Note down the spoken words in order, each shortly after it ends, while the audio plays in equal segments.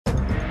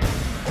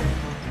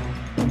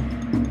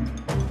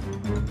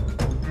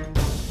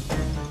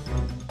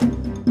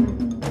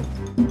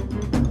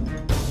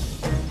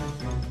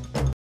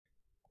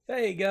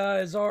Hey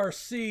guys,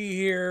 RC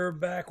here,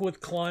 back with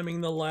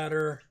Climbing the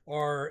Ladder,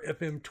 our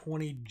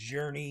FM20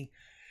 journey.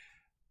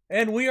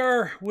 And we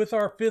are with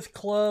our fifth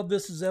club.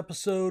 This is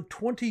episode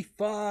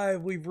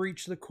 25. We've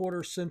reached the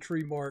quarter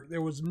century mark.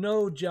 There was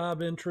no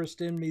job interest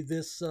in me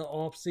this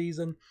off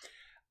season.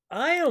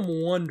 I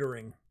am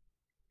wondering,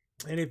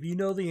 and if you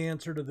know the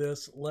answer to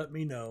this, let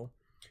me know.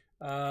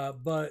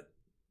 But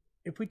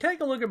if we take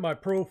a look at my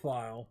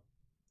profile,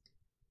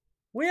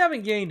 we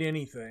haven't gained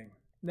anything.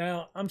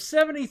 Now, I'm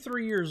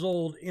 73 years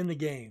old in the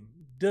game.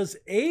 Does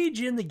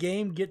age in the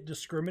game get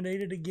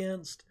discriminated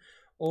against?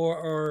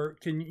 Or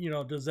can,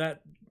 is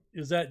that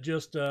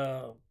just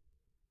I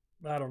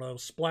don't know,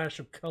 splash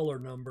of color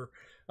number?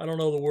 I don't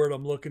know the word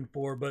I'm looking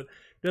for, but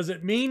does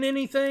it mean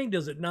anything?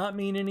 Does it not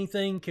mean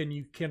anything?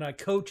 Can I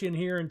coach in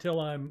here until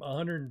I'm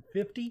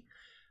 150?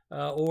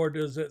 Or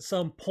does at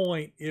some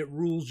point it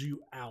rules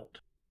you out?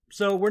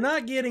 So we're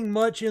not getting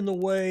much in the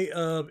way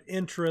of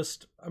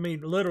interest. I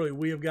mean, literally,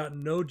 we have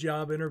gotten no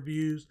job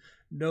interviews,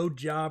 no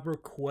job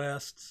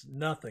requests,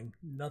 nothing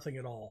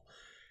at all.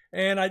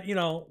 And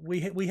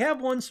we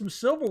have won some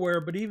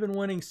silverware, but even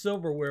winning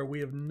silverware, we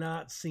have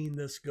not seen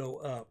this go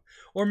up.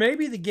 Or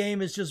maybe the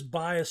game is just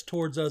biased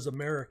towards us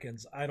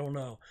Americans. I don't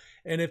know.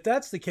 And if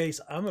that's the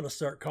case, I'm going to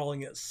start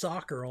calling it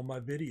soccer on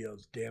my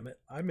videos. Damn it.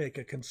 I make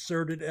a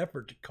concerted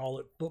effort to call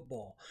it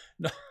football.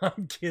 No,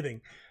 I'm kidding.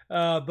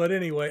 But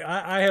anyway,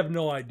 I have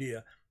no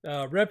idea.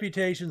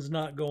 Reputation's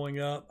not going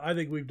up. I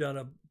think we've done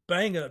a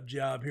bang-up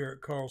job here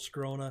at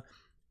Karlskrona.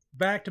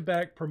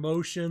 Back-to-back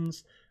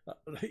promotions.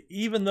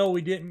 Even though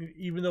we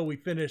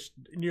finished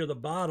near the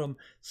bottom,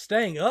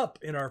 staying up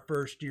in our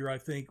first year, I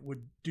think,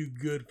 would do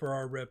good for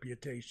our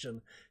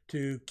reputation.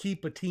 To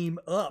keep a team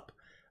up,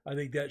 I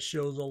think that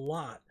shows a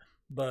lot,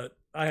 but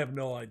I have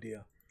no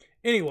idea.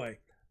 Anyway,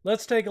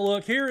 let's take a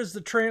look. Here is the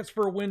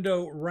transfer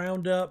window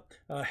roundup.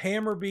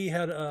 Hammarby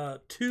had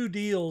 2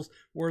 deals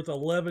worth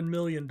 $11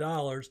 million.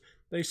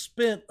 They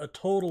spent a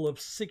total of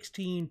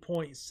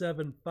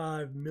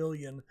 $16.75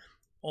 million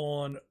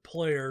on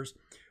players.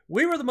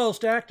 We were the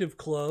most active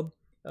club,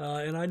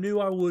 and I knew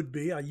I would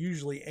be. I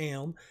usually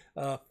am.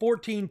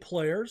 14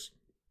 players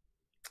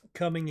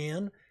coming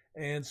in,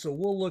 and so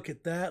we'll look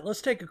at that.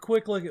 Let's take a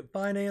quick look at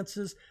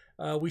finances.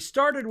 We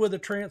started with a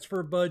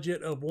transfer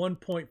budget of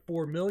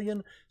 $1.4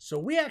 million, so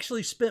we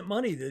actually spent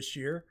money this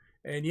year.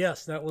 And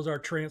yes, that was our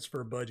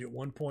transfer budget,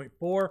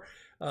 1.4.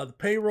 The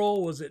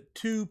payroll was at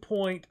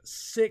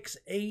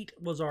 2.68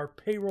 was our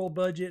payroll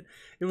budget.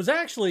 It was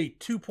actually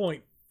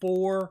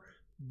 2.4.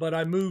 But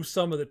I moved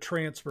some of the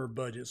transfer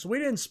budget. So we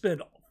didn't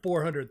spend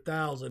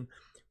 $400,000.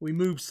 We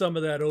moved some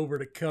of that over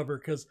to cover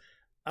because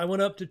I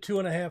went up to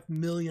 $2.5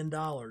 million.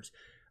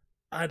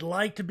 I'd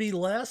like to be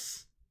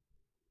less,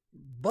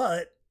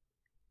 but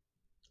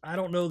I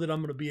don't know that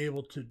I'm going to be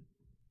able to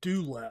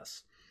do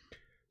less.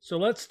 So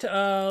let's,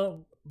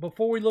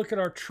 before we look at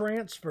our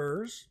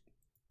transfers,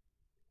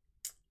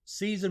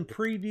 season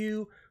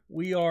preview,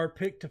 we are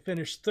picked to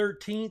finish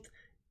 13th.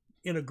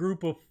 In a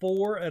group of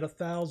 4 at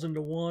 1,000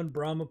 to 1,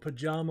 Brahma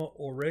Pajama,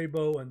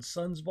 Orebo, and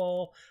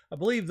Sundsvall. I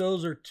believe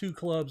those are 2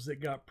 clubs that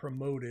got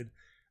promoted.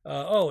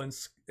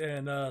 Skavd?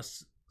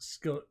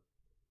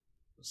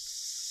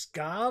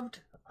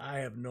 I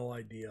have no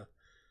idea.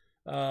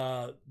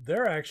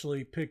 They're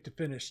actually picked to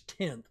finish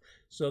 10th.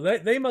 So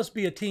they must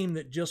be a team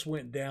that just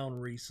went down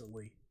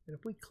recently. And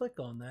if we click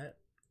on that,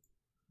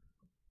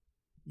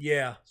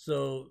 yeah,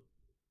 so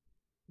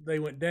they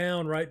went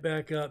down, right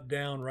back up,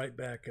 down, right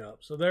back up.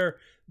 So they're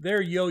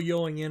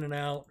yo-yoing in and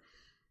out.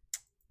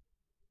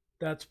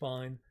 That's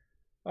fine.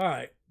 All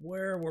right,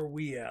 where were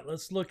we at?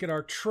 Let's look at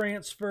our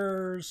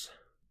transfers.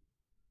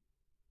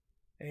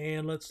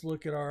 And let's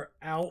look at our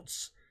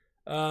outs.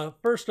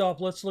 First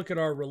off, let's look at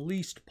our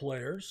released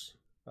players.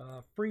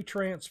 Free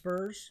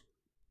transfers.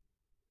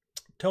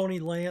 Tony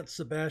Lance,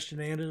 Sebastian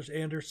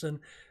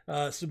Anderson,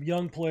 some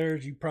young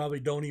players you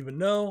probably don't even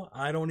know.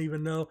 I don't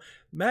even know.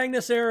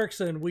 Magnus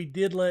Eriksson, we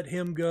did let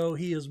him go.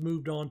 He has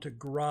moved on to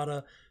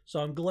Grata, so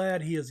I'm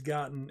glad he has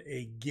gotten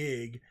a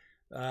gig.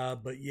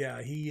 But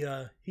yeah, he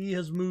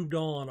has moved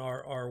on,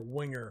 our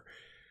winger.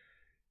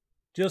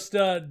 Just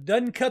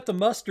doesn't cut the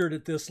mustard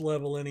at this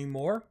level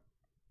anymore.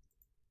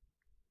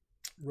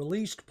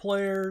 Released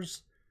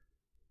players.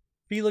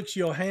 Felix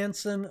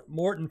Johansson,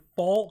 Morten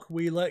Falk,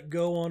 we let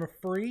go on a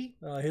free.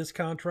 His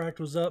contract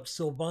was up.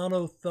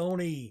 Silvano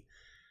Thoni,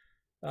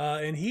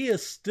 and he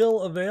is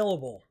still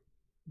available.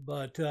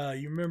 But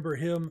you remember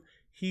him,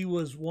 he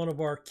was one of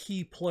our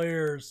key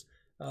players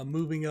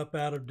moving up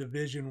out of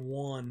Division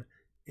 1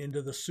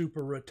 into the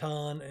Super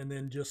Rattan, and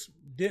then just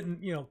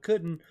didn't,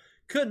 couldn't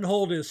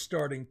hold his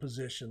starting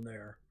position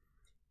there.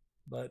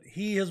 But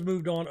he has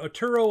moved on.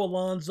 Arturo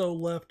Alonso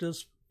left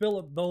us.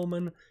 Philip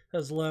Bowman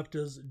has left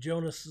us.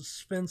 Jonas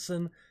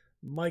Svensson,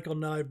 Michael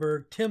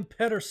Nyberg, Tim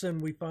Pettersson,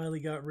 we finally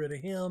got rid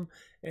of him,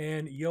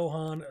 and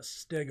Johan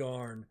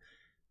Stegarn.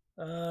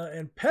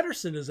 And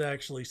Pettersson is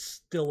actually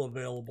still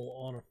available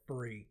on a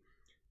free.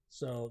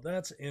 So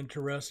that's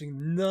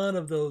interesting. None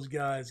of those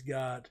guys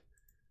got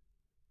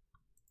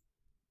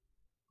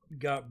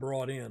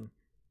brought in.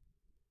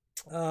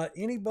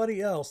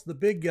 Anybody else? The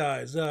big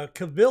guys.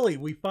 Cavilli,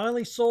 we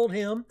finally sold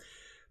him.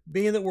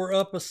 Being that we're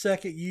up a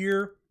second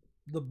year,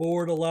 the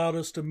board allowed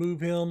us to move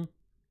him.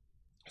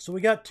 So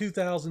we got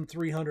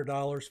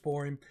 $2,300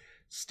 for him.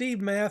 Steve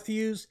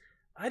Matthews,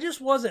 I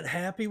just wasn't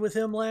happy with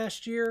him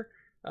last year.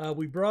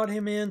 We brought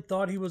him in,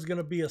 thought he was going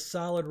to be a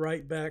solid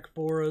right back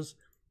for us.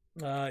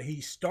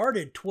 He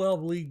started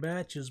 12 league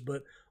matches,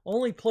 but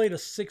only played a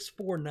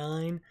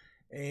 6.49,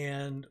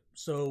 and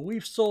so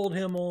we've sold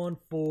him on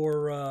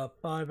for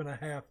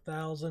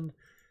 $5,500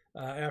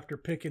 after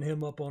picking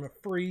him up on a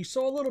free.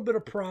 So a little bit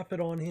of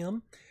profit on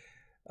him.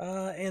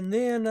 And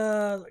then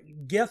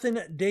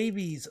Gethin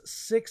Davies,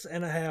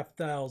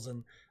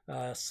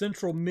 $6,500.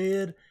 Central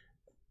mid.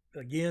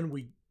 Again,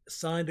 we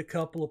signed a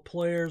couple of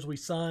players. We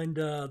signed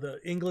the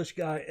English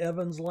guy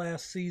Evans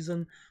last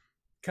season.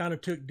 Kind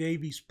of took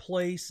Davies'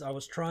 place. I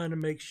was trying to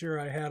make sure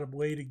I had a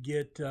way to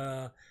get.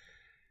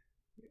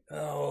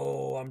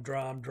 I'm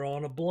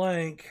drawing a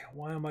blank.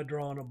 Why am I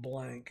drawing a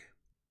blank?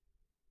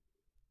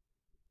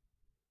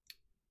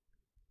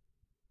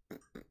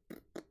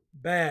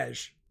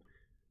 Badge.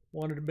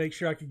 Wanted to make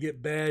sure I could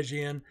get Badge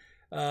in.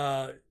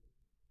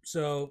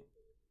 So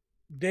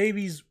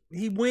Davies,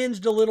 he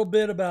whinged a little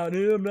bit about,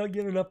 I'm not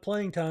getting enough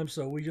playing time,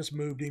 so we just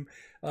moved him.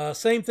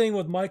 Same thing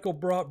with Michael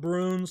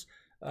Bruns.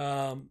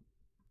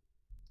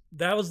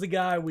 That was the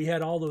guy, we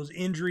had all those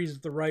injuries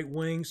at the right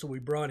wing, so we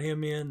brought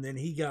him in, then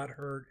he got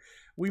hurt.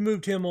 We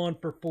moved him on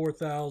for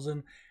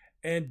 $4,000.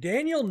 And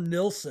Daniel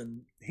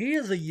Nilsson, he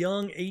is a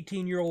young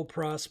 18-year-old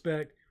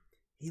prospect.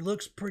 He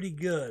looks pretty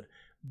good.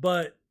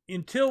 But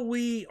until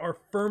we are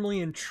firmly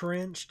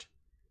entrenched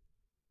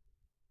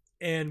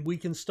and we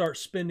can start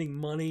spending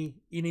money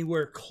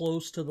anywhere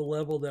close to the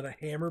level that a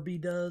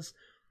Hammarby does,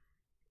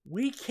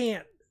 we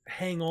can't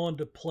hang on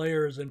to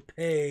players and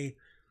pay,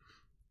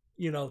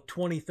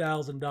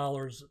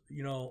 $20,000,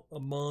 a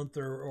month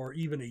or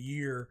even a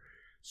year.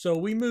 So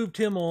we moved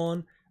him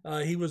on.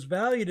 He was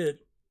valued at,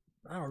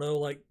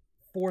 like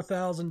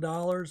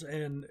 $4,000,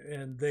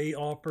 and they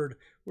offered,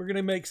 we're going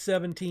to make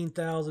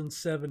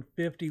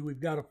 $17,750. We've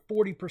got a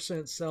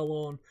 40%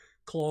 sell-on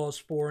clause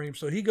for him.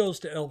 So he goes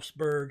to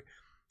Elfsborg.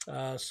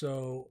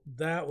 So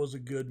that was a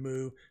good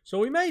move. So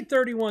we made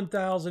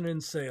 $31,000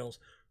 in sales.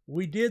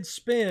 We did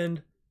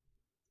spend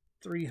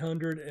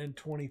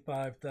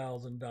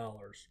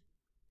 $325,000.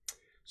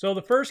 So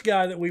the first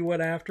guy that we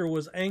went after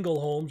was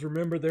Engelholms.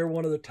 Remember, they're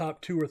one of the top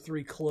 2 or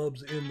 3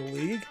 clubs in the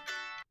league.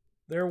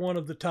 They're one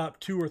of the top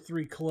 2 or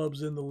 3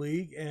 clubs in the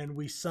league, and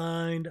we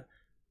signed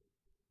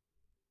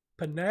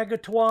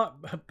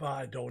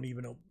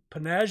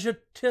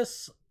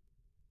Panagiotis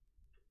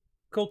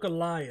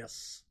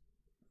Kokalias.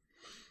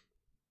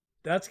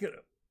 That's good.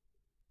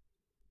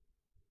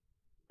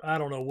 I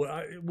don't know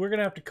what we're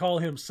gonna have to call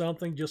him,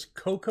 something just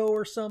Coco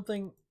or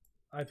something.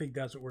 I think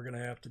that's what we're gonna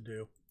have to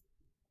do.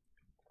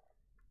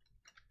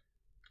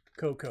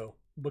 Coco,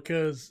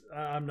 because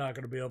I'm not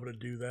going to be able to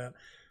do that.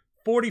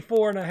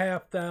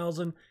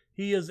 $44,500.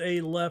 He is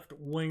a left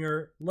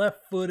winger,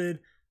 left-footed.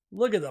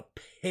 Look at the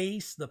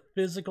pace, the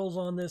physicals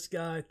on this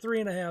guy.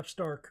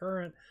 3.5-star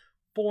current,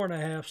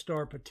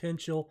 4.5-star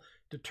potential,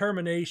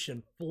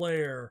 determination,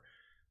 flair,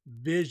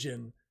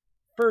 vision.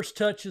 First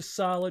touch is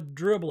solid,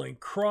 dribbling,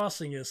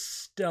 crossing is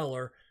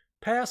stellar,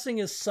 passing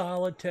is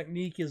solid,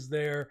 technique is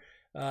there.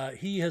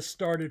 He has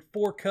started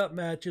 4 cup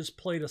matches,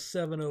 played a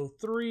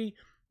 7.03.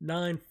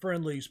 9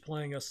 friendlies,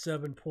 playing a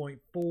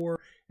 7.4,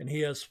 and he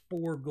has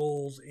 4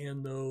 goals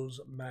in those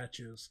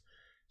matches.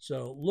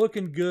 So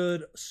looking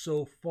good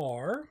so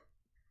far.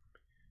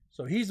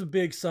 So he's a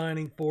big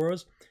signing for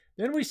us.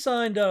 Then we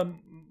signed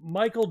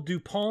Michael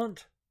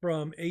Dupont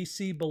from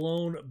AC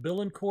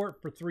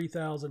Boulogne-Billancourt for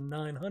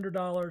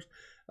 $3,900.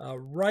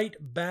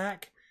 Right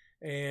back,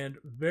 and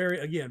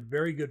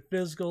very good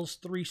physicals,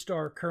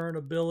 3-star current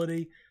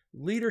ability,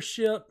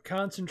 leadership,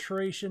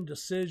 concentration,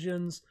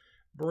 decisions,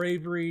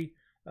 bravery.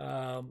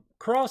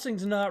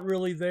 Crossing's not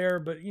really there,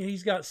 but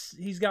he's got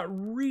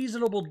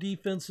reasonable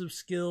defensive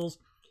skills.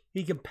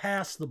 He can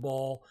pass the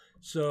ball,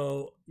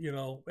 so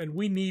and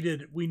we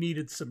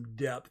needed some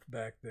depth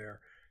back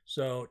there.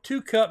 So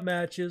 2 cup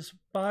matches,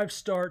 5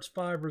 starts,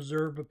 5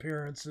 reserve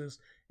appearances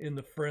in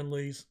the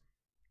friendlies.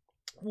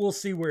 We'll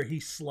see where he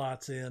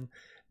slots in.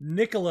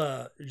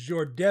 Nikola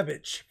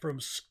Jordevich from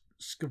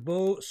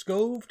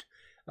Skovd.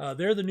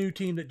 They're the new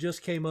team that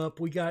just came up.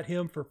 We got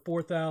him for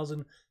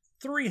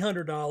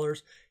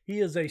 $4,300. He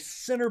is a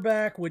center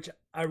back, which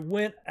I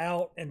went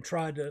out and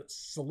tried to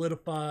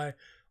solidify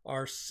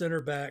our center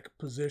back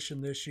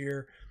position this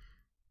year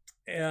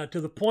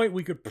to the point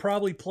we could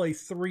probably play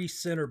 3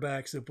 center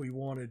backs if we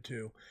wanted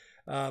to.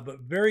 But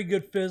very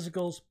good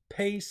physicals,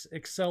 pace,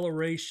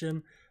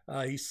 acceleration.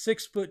 He's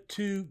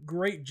 6'2",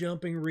 great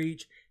jumping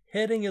reach.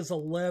 Heading is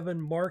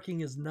 11,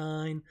 marking is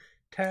 9,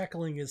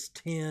 tackling is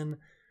 10.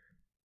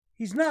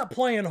 He's not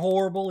playing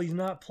horrible. He's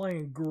not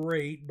playing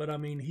great, but I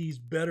mean, he's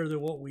better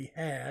than what we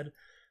had.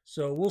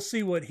 So we'll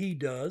see what he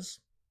does.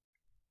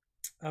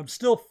 I'm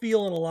still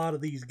feeling a lot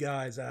of these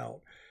guys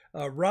out.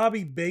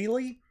 Robbie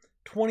Bailey,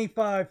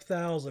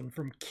 $25,000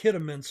 from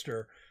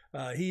Kidderminster.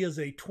 He is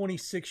a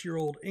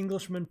 26-year-old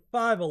Englishman,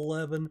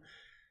 5'11",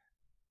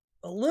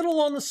 a little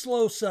on the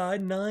slow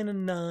side, 9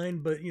 and 9,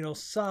 but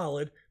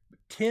solid.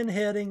 10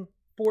 heading,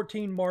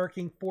 14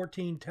 marking,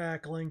 14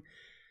 tackling.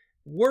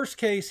 Worst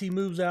case, he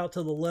moves out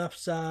to the left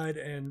side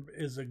and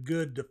is a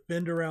good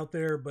defender out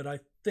there, but I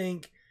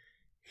think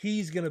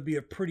he's going to be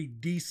a pretty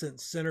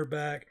decent center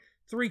back.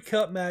 3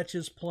 cup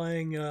matches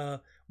playing,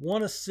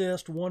 1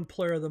 assist, 1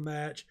 player of the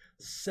match,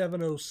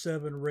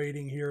 707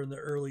 rating here in the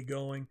early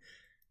going.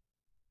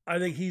 I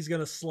think he's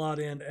going to slot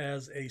in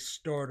as a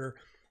starter.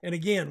 And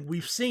again,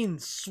 we've seen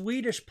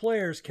Swedish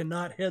players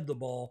cannot head the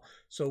ball,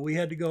 so we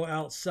had to go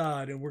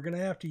outside, and we're going to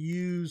have to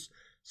use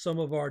some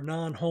of our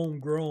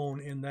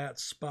non-homegrown in that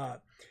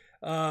spot.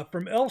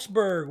 From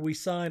Elfsborg, we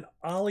signed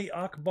Ali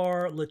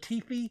Akbar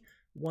Latifi,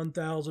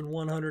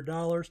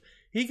 $1,100.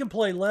 He can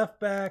play left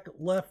back,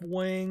 left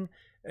wing,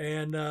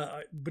 and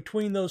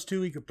between those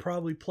two, he could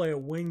probably play a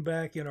wing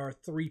back in our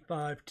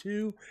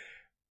 3-5-2.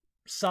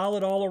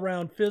 Solid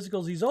all-around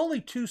physicals. He's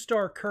only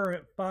 2-star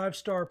current,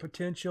 5-star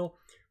potential.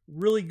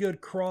 Really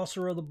good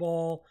crosser of the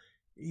ball.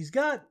 He's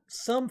got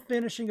some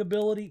finishing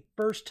ability.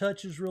 First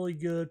touch is really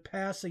good.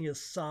 Passing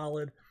is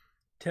solid.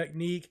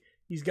 Technique.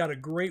 He's got a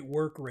great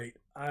work rate.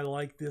 I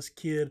like this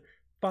kid.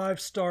 5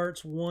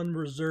 starts, 1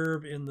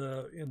 reserve in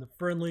the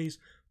friendlies,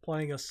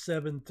 playing a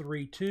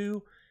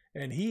 7-3-2,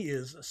 and he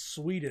is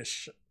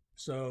Swedish,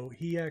 so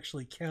he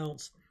actually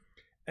counts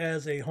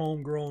as a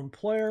homegrown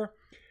player.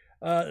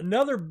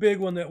 Another big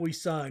one that we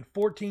signed,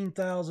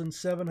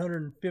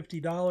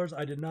 $14,750.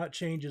 I did not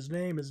change his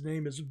name. His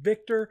name is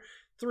Victor,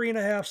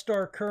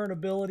 3.5-star current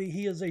ability.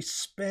 He is a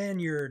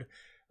Spaniard.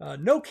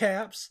 No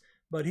caps,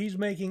 but he's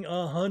making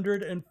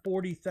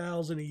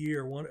 $140,000 a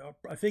year.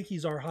 I think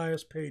he's our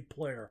highest paid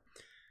player.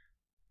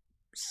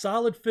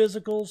 Solid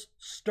physicals,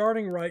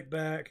 starting right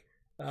back.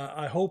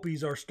 I hope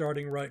he's our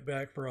starting right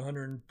back for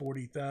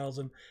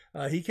 $140,000.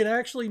 He can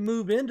actually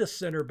move into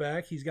center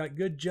back. He's got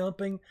good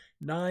jumping,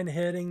 9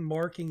 heading,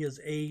 marking is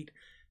 8,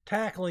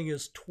 tackling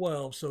is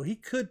 12. So he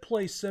could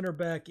play center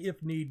back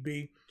if need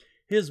be.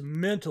 His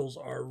mentals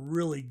are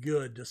really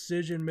good.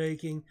 Decision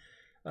making.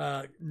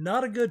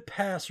 Not a good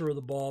passer of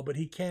the ball, but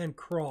he can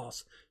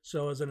cross.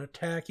 So as an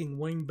attacking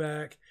wing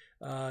back,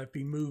 if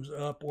he moves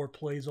up or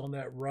plays on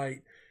that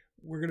right,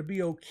 we're going to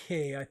be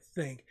okay, I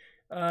think.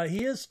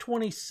 He is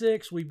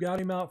 26. We've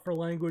got him out for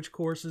language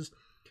courses.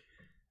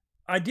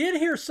 I did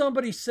hear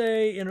somebody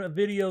say in a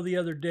video the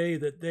other day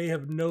that they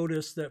have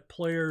noticed that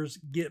players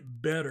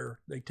get better.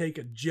 They take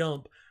a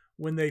jump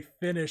when they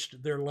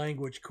finished their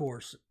language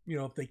course.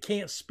 If they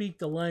can't speak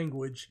the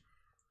language,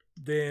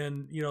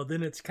 then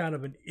it's kind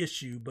of an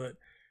issue. But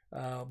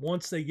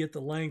once they get the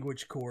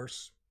language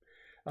course,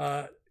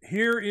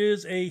 here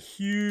is a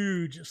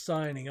huge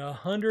signing,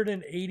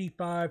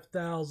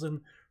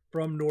 $185,000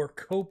 from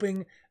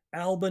Norrköping.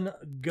 Albin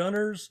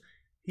Gunners.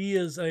 He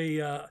is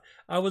I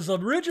was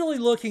originally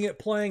looking at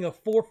playing a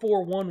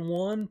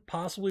 4-4-1-1,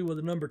 possibly with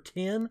a number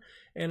 10,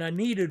 and I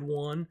needed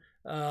one.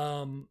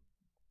 Baj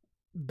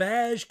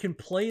can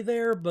play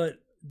there, but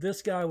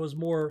this guy was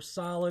more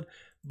solid.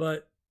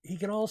 But he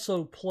can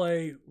also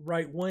play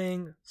right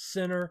wing,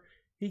 center.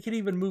 He can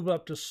even move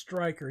up to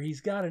striker.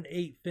 He's got an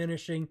 8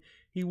 finishing.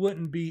 He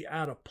wouldn't be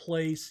out of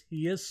place.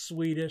 He is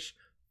Swedish,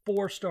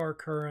 4-star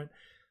current.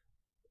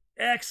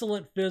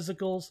 Excellent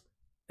physicals.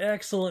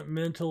 Excellent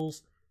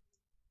mentals,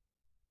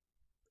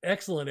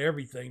 excellent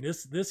everything.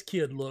 This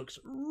kid looks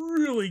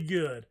really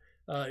good.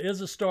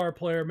 Is a star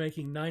player,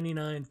 making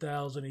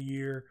 $99,000 a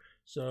year,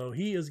 so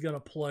he is going to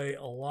play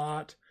a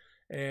lot,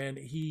 and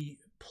he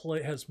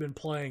has been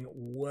playing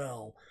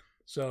well.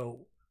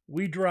 So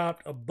we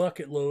dropped a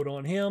bucket load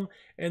on him,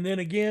 and then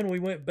again we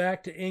went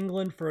back to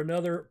England for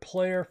another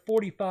player,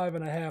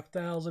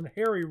 $45,500.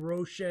 Harry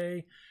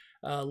Roche,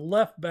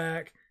 left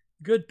back,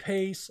 good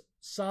pace,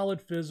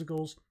 solid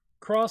physicals.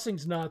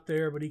 Crossing's not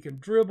there, but he can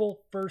dribble,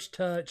 first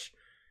touch,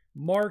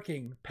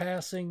 marking,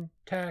 passing,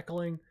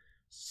 tackling,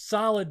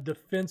 solid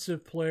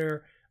defensive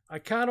player. I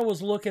kind of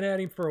was looking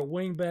at him for a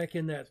wing back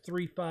in that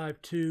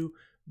 3-5-2,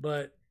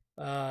 but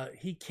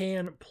he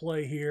can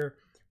play here.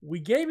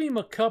 We gave him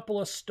a couple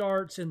of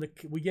starts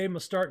we gave him a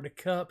start in the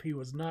cup. He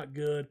was not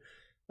good.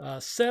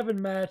 7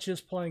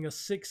 matches, playing a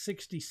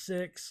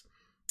 666.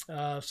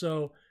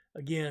 So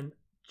again,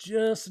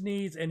 just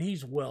needs, and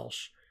he's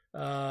Welsh.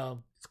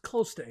 It's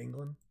close to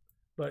England.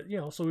 But,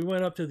 so we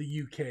went up to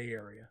the UK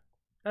area.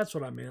 That's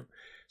what I meant.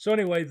 So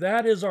anyway,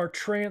 that is our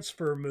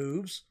transfer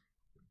moves.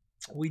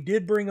 We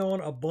did bring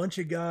on a bunch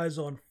of guys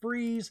on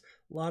freeze.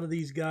 A lot of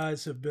these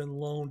guys have been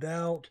loaned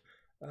out.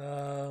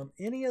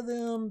 Any of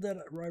them that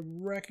I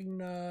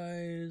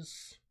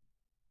recognize?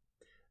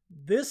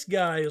 This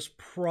guy is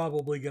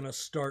probably going to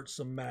start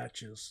some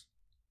matches.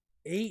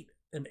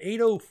 An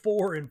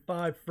 804 in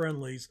 5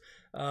 friendlies.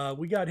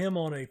 We got him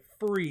on a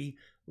free.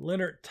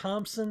 Leonard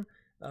Thompson.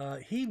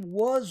 He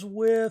was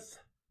with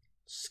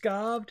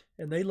Skavd,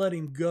 and they let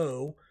him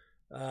go.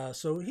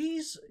 So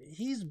he's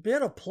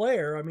been a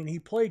player. I mean, he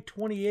played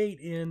 28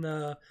 in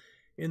the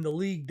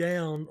league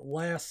down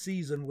last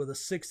season with a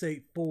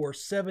 6.84,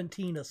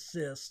 17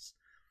 assists.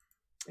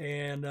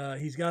 and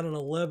he's got an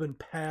 11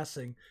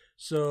 passing.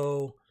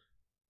 So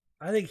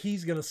I think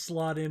he's going to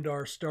slot into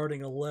our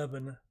starting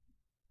 11.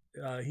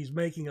 He's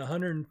making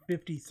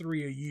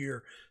 153 a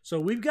year. So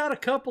we've got a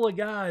couple of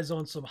guys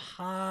on some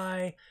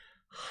high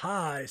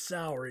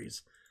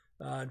salaries.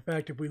 In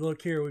fact, if we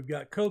look here, we've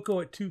got Coco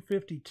at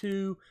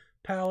 252,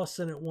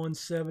 Pallison at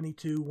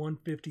 172,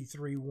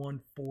 153,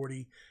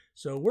 140.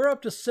 So we're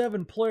up to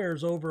 7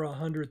 players over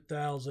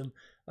 100,000.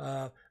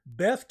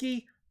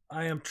 Bethke,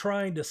 I am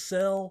trying to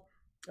sell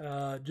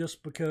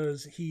just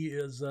because he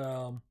is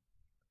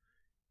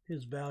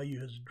his value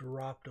has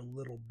dropped a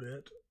little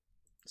bit.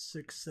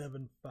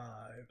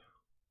 675.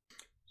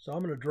 So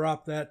I'm going to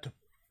drop that to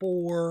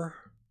 4.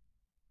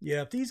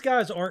 Yeah, if these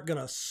guys aren't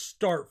going to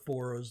start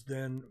for us,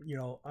 then, you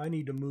know, I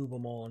need to move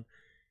them on.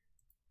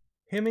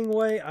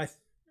 Hemingway, I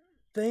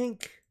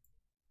think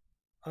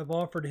I've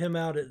offered him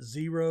out at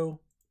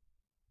 0.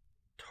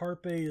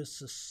 Tarpe is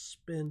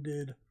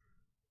suspended.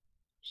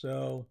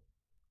 So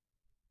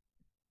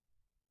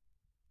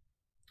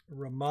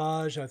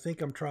Ramage, I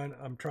think I'm trying,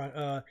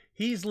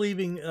 he's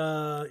leaving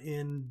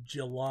in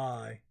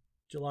July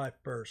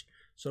 1st.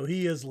 So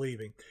he is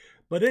leaving.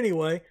 But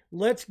anyway,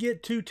 let's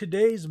get to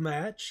today's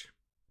match.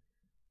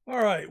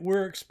 All right,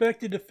 we're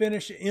expected to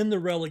finish in the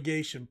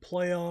relegation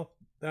playoff.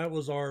 That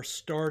was our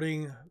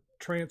starting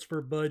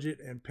transfer budget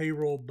and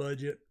payroll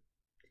budget.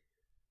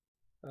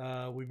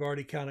 We've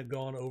already kind of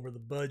gone over the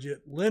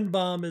budget.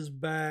 Lindbaum is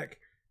back.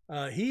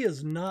 He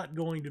is not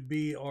going to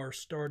be our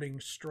starting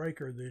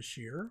striker this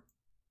year.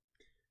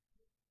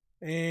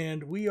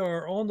 And we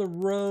are on the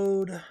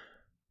road.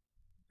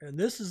 And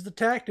this is the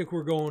tactic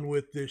we're going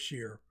with this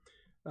year.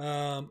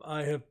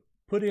 I have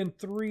put in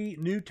 3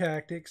 new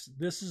tactics.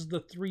 This is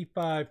the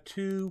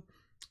 3-5-2.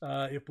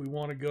 If we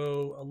want to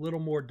go a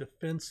little more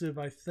defensive,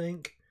 I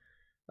think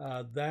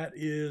that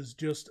is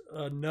just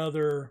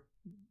another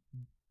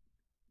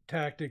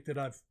tactic that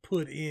I've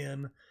put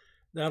in.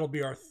 That'll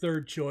be our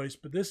 3rd choice,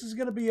 but this is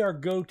going to be our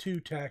go-to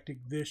tactic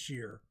this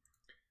year.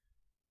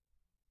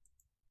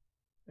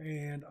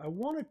 And I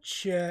want to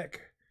check.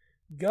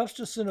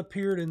 Gustafsson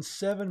appeared in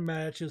 7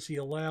 matches. He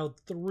allowed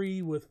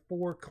 3 with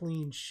 4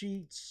 clean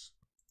sheets.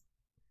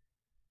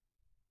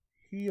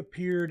 He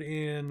appeared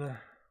in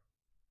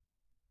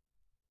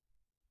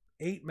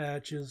 8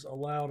 matches,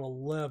 allowed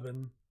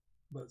 11,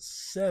 but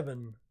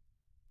 7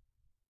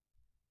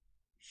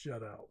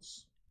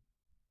 shutouts.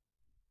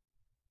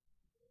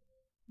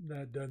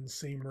 That doesn't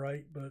seem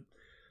right, but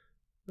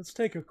let's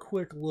take a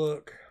quick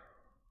look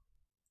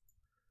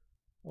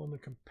on the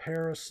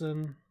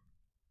comparison.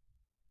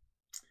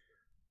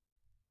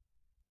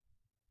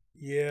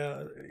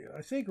 Yeah,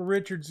 I think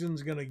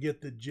Richardson's going to get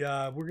the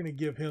job. We're going to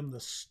give him the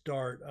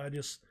start. I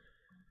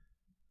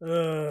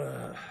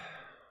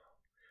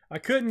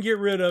couldn't get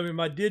rid of him.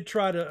 I did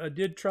try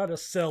to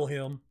sell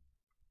him.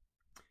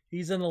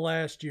 He's in the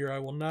last year. I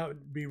will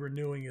not be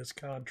renewing his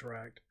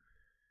contract.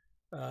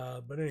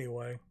 But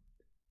anyway.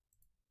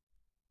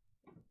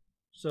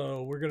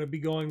 So we're going to be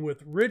going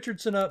with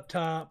Richardson up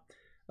top.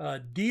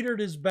 Dietert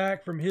is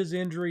back from his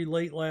injury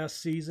late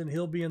last season.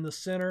 He'll be in the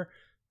center.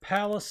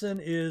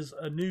 Pallison is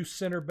a new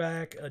center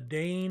back, a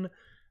Dane.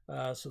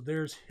 So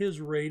there's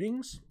his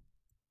ratings.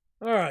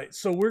 All right,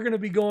 so we're going to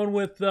be going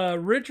with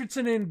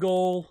Richardson in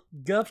goal.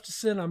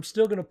 Gustafsson, I'm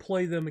still going to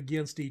play them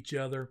against each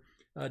other.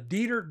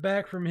 Dietert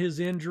back from his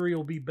injury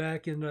will be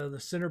back in the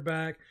center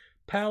back.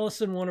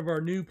 Pallison, one of our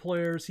new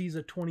players, he's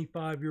a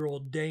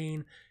 25-year-old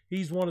Dane.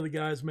 He's one of the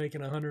guys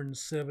making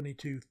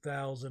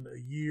 $172,000 a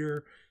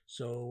year.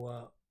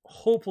 So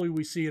hopefully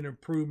we see an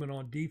improvement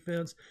on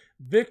defense.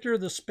 Victor,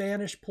 the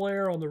Spanish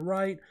player, on the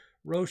right.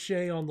 Roche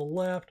on the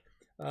left.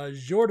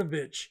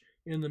 Jordovic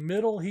in the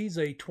middle. He's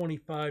a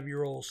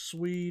 25-year-old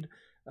Swede.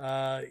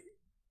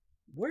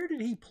 Where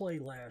did he play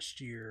last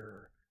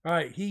year? All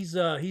right, he's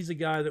a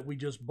guy that we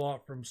just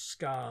bought from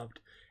Scaved,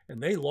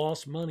 and they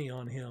lost money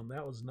on him.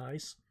 That was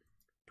nice.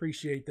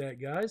 Appreciate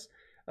that, guys.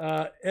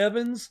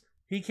 Evans,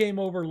 he came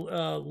over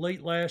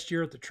late last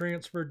year at the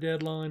transfer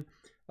deadline.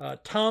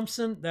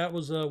 Thompson, that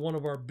was one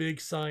of our big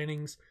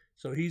signings,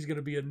 so he's going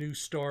to be a new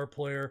star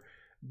player.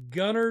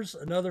 Gunners,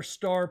 another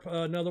star,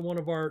 another one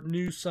of our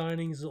new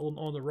signings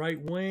on the right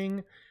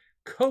wing.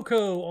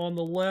 Coco on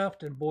the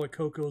left, and boy,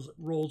 Coco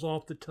rolls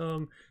off the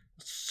tongue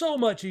so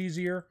much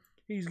easier.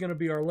 He's going to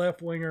be our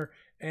left winger.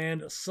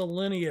 And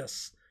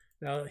Selenius.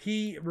 Now,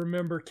 he,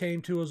 remember,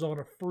 came to us on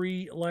a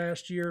free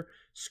last year,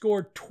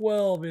 scored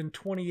 12 in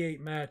 28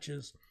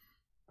 matches.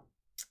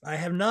 I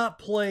have not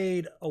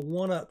played a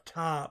one-up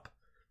top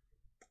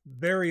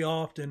very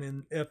often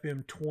in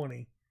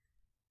FM20.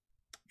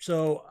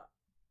 So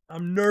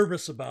I'm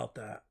nervous about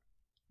that.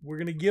 We're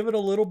going to give it a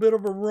little bit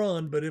of a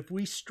run, but if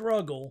we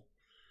struggle,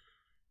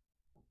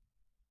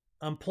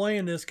 I'm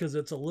playing this because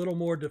it's a little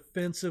more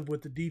defensive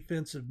with the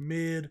defensive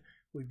mid.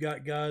 We've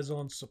got guys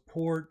on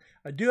support.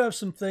 I do have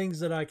some things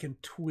that I can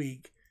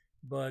tweak,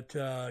 but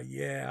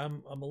yeah,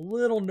 I'm a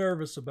little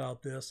nervous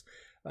about this.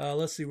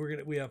 Let's see,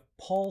 we have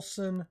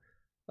Paulson,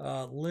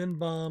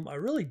 Lindbaum. I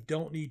really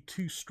don't need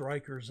 2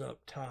 strikers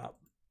up top.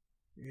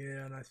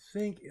 Yeah, and I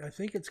think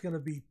it's gonna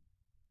be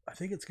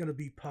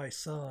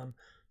Paisan.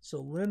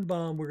 So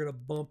Lindbaum, we're gonna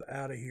bump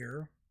out of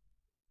here.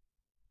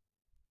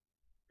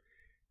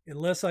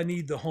 Unless I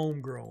need the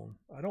homegrown.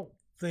 I don't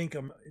think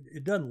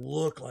it doesn't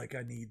look like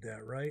I need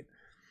that, right?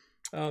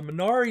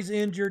 Minari's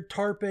injured.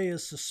 Tarpe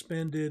is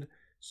suspended.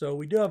 So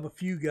we do have a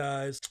few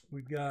guys.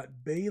 We've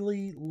got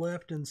Bailey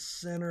left and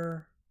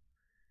center.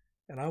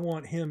 And I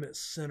want him at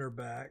center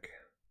back.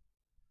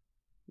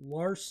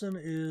 Larson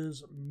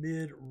is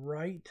mid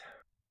right.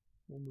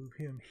 We'll move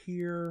him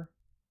here.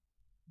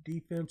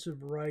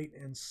 Defensive right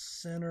and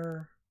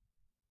center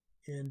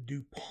in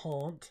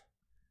DuPont.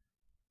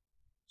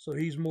 So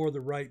he's more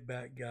the right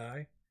back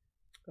guy.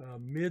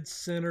 Mid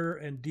center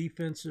and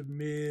defensive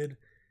mid.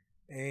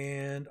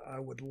 And I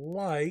would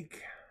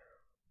like,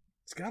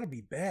 it's got to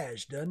be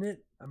Badge, doesn't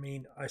it? I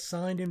mean, I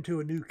signed him to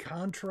a new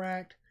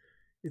contract.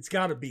 It's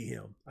got to be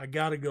him. I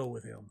got to go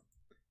with him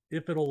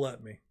if it'll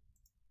let me.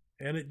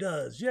 And it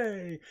does.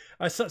 Yay.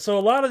 So a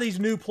lot of these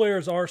new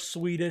players are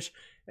Swedish.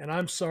 And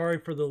I'm sorry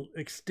for the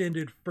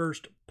extended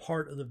first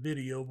part of the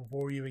video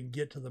before we even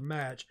get to the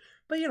match.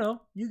 But, you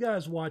know, you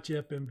guys watch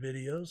FM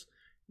videos.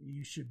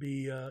 You should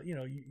be, you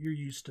know, you're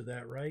used to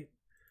that, right?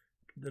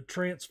 The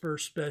transfer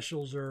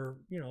specials are,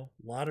 you know,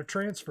 a lot of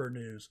transfer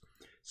news,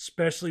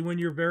 especially when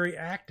you're very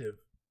active,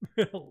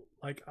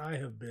 like I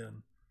have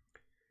been.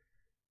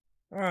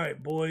 All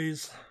right,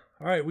 boys.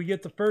 All right, we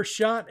get the first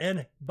shot,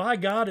 and by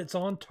God, it's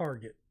on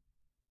target.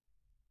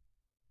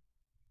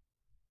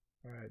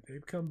 All right,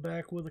 they've come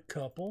back with a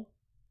couple.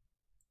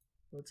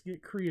 Let's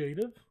get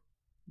creative.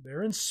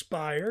 They're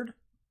inspired.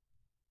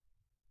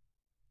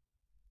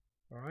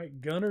 All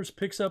right, Gunners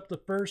picks up the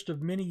first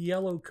of many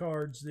yellow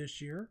cards this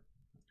year.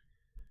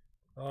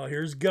 Oh,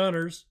 here's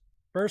Gunners.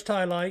 First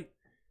highlight.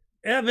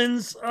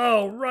 Evans.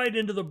 Oh, right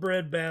into the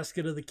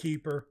breadbasket of the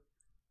keeper.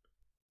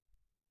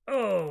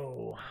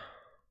 Oh.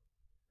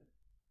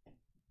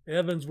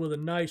 Evans with a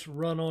nice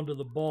run onto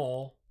the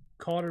ball.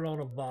 Caught it on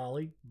a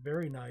volley.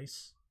 Very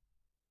nice.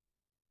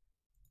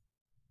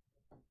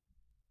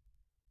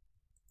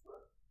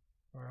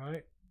 All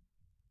right.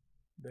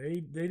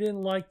 They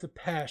didn't like the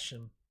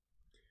passion.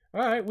 All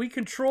right, we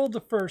controlled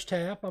the first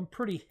half. I'm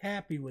pretty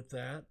happy with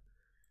that.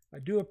 I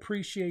do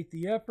appreciate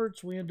the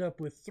efforts. We end up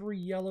with 3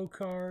 yellow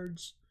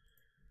cards.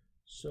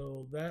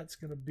 So that's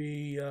going to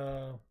be...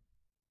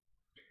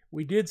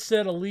 we did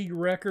set a league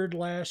record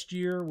last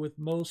year with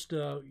most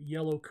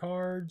yellow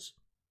cards.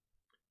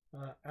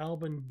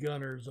 Albin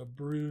Gunners, a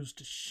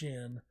bruised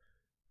shin.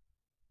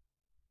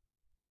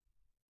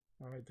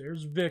 All right,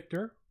 there's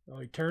Victor. Oh,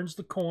 he turns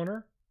the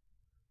corner.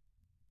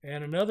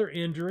 And another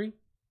injury.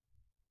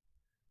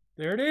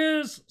 There it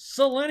is.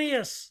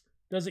 Selenius.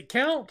 Does it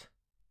count?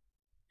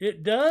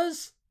 It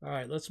does? All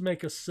right, let's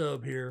make a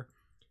sub here.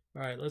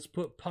 All right, let's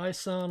put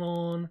Paisan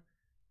on.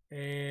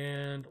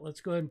 And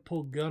let's go ahead and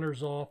pull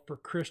Gunners off for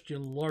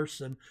Christian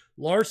Larson.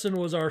 Larson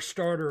was our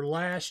starter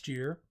last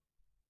year.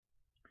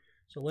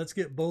 So let's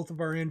get both of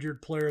our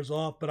injured players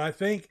off. But I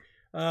think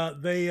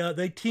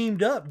they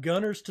teamed up,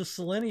 Gunners to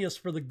Selenius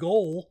for the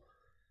goal.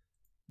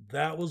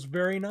 That was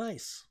very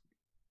nice.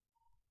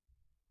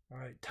 All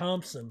right,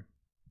 Thompson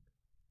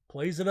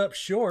plays it up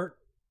short.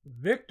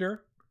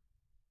 Victor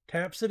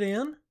taps it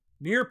in.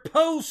 Near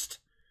post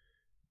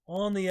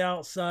on the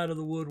outside of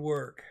the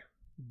woodwork.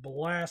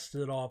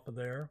 Blasted off of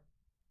there.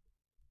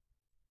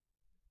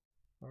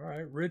 All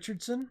right,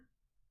 Richardson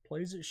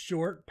plays it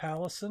short.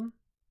 Pallison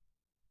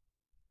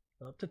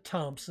up to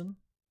Thompson.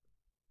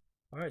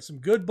 All right, some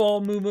good ball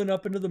movement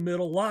up into the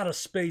middle. A lot of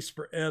space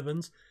for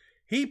Evans.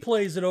 He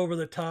plays it over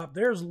the top.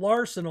 There's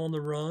Larson on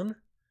the run.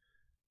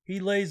 He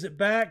lays it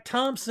back.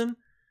 Thompson,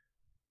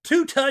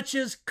 2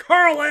 touches.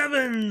 Carl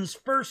Evans,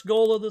 first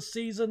goal of the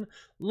season.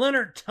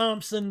 Leonard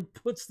Thompson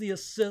puts the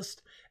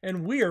assist,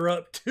 and we are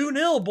up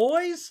 2-0,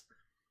 boys.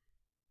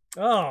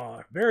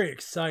 Oh, very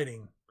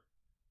exciting.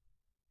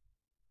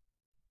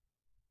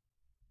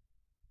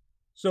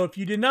 So if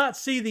you did not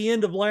see the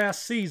end of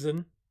last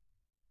season,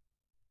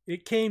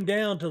 it came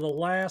down to the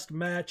last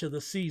match of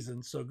the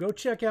season. So go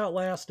check out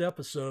last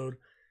episode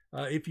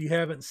if you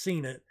haven't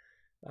seen it.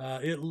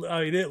 It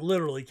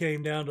literally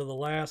came down to the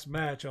last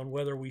match on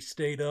whether we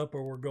stayed up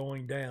or were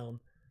going down.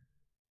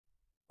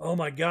 Oh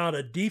my God,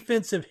 a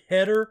defensive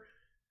header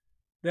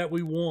that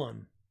we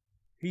won.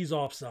 He's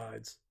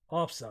offsides.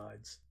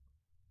 Offsides.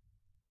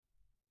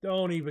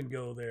 Don't even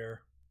go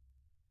there.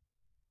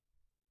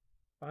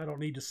 I don't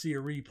need to see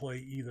a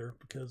replay either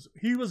because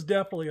he was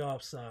definitely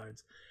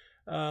offsides.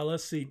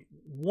 Let's see.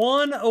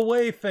 1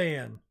 away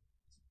fan.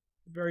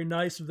 Very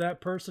nice of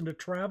that person to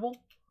travel.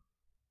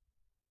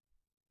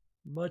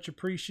 Much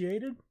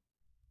appreciated.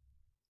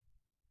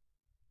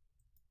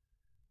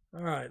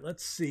 All right,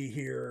 let's see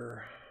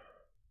here.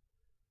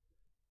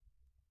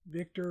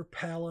 Victor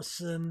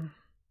Pallison.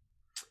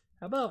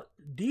 How about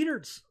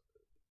Dietert's?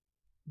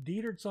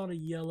 Dietert's on a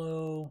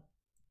yellow.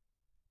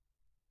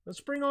 Let's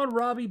bring on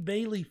Robbie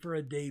Bailey for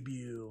a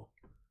debut.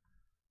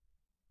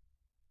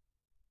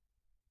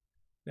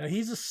 Now,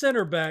 he's a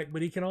center back,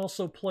 but he can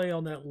also play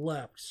on that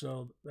left,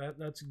 so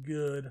that's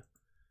good.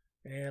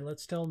 And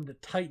let's tell them to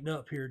tighten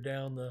up here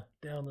down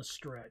the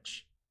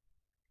stretch.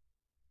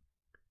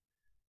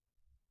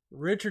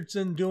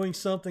 Richardson doing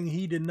something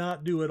he did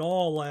not do at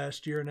all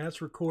last year, and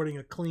that's recording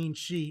a clean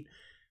sheet.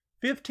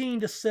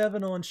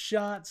 15-7 on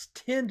shots,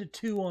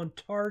 10-2 on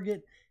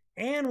target,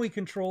 and we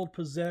controlled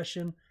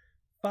possession.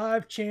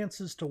 5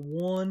 chances to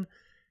 1.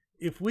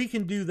 If we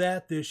can do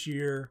that this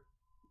year,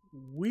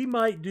 we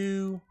might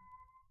do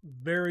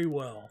very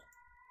well.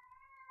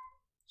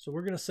 So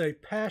we're going to say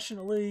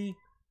passionately.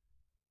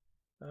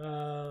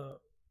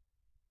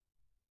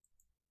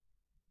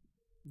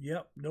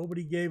 Yep,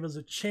 nobody gave us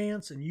a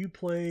chance, and you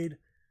played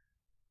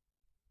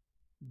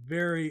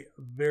very,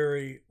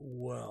 very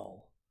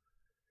well.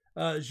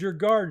 Your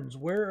Gardens,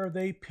 where are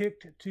they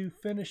picked to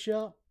finish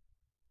up?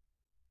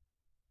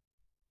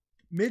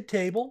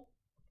 Mid-table.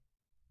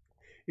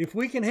 If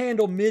we can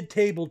handle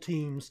mid-table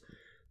teams,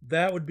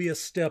 that would be a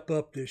step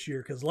up this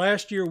year, because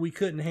last year we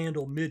couldn't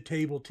handle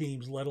mid-table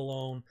teams, let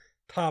alone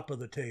top of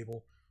the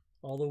table.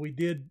 Although we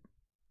did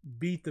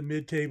beat the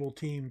mid-table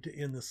team to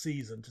end the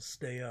season to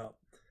stay up.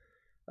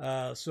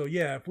 So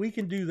yeah, if we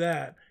can do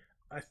that,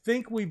 I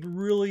think we've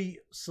really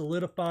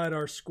solidified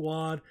our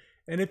squad.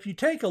 And if you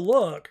take a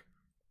look,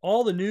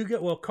 all the new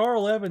guys, well,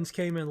 Carl Evans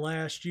came in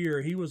last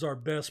year. He was our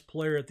best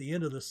player at the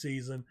end of the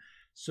season.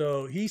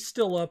 So he's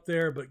still up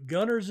there, but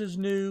Gunners is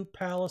new,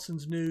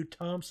 Pallison's new,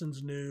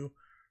 Thompson's new,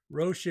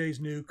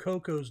 Roche's new,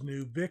 Coco's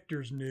new,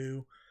 Victor's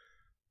new.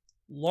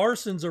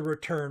 Larson's a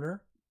returner.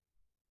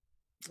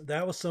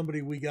 That was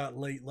somebody we got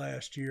late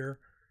last year.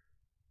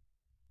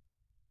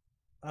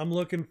 I'm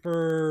looking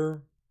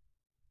for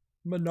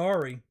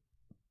Minari.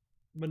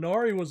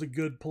 Minari was a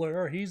good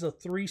player. He's a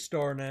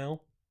 3-star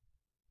now.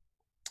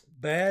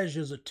 Baj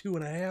is a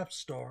 2.5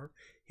 star.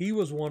 He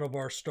was one of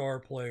our star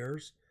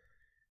players.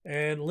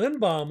 And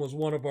Lindbaum was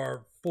one of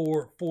our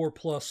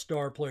 4+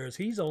 star players.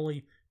 He's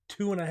only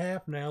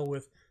 2.5 now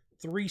with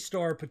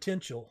 3-star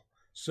potential.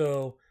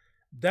 So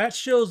that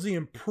shows the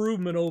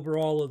improvement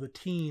overall of the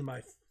team,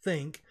 I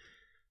think.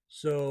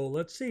 So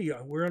let's see.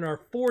 We're in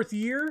our 4th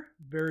year.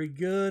 Very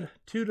good.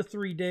 2 to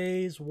 3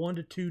 days, 1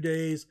 to 2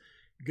 days.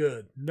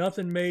 Good.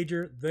 Nothing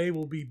major. They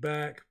will be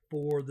back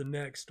for the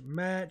next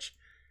match.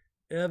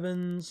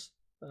 Evans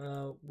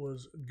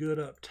was good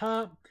up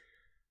top.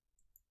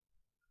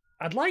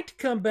 I'd like to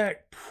come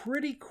back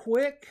pretty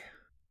quick.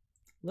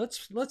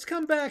 Let's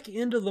come back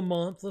into the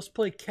month. Let's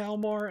play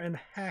Kalmar and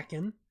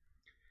Hacken.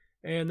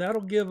 And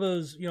that'll give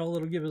us,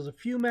 it'll give us a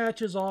few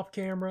matches off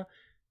camera.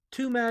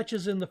 2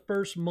 matches in the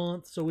first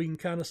month, so we can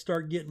kind of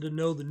start getting to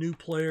know the new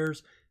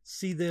players,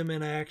 see them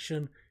in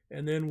action,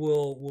 and then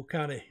we'll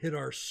kind of hit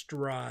our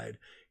stride.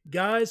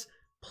 Guys,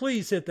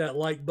 please hit that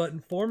like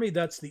button for me.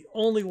 That's the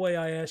only way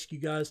I ask you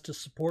guys to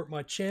support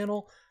my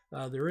channel.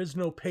 There is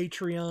no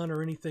Patreon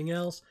or anything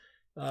else.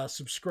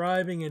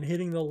 Subscribing and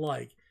hitting the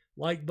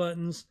like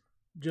buttons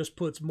just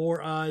puts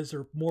more eyes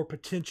or more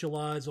potential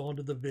eyes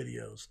onto the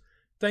videos.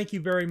 Thank you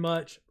very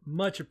much.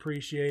 Much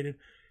appreciated.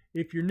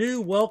 If you're new,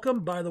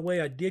 welcome. By the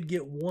way, I did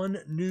get one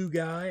new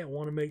guy. I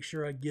want to make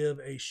sure I give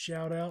a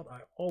shout out. I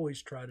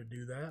always try to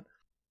do that.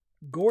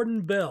 Gordon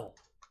Bell,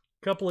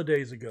 a couple of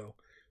days ago.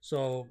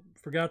 So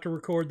forgot to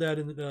record that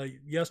in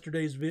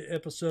yesterday's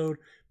episode.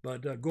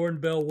 But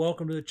Gordon Bell,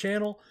 welcome to the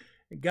channel.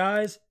 And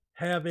guys,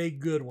 have a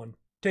good one.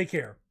 Take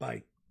care.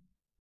 Bye.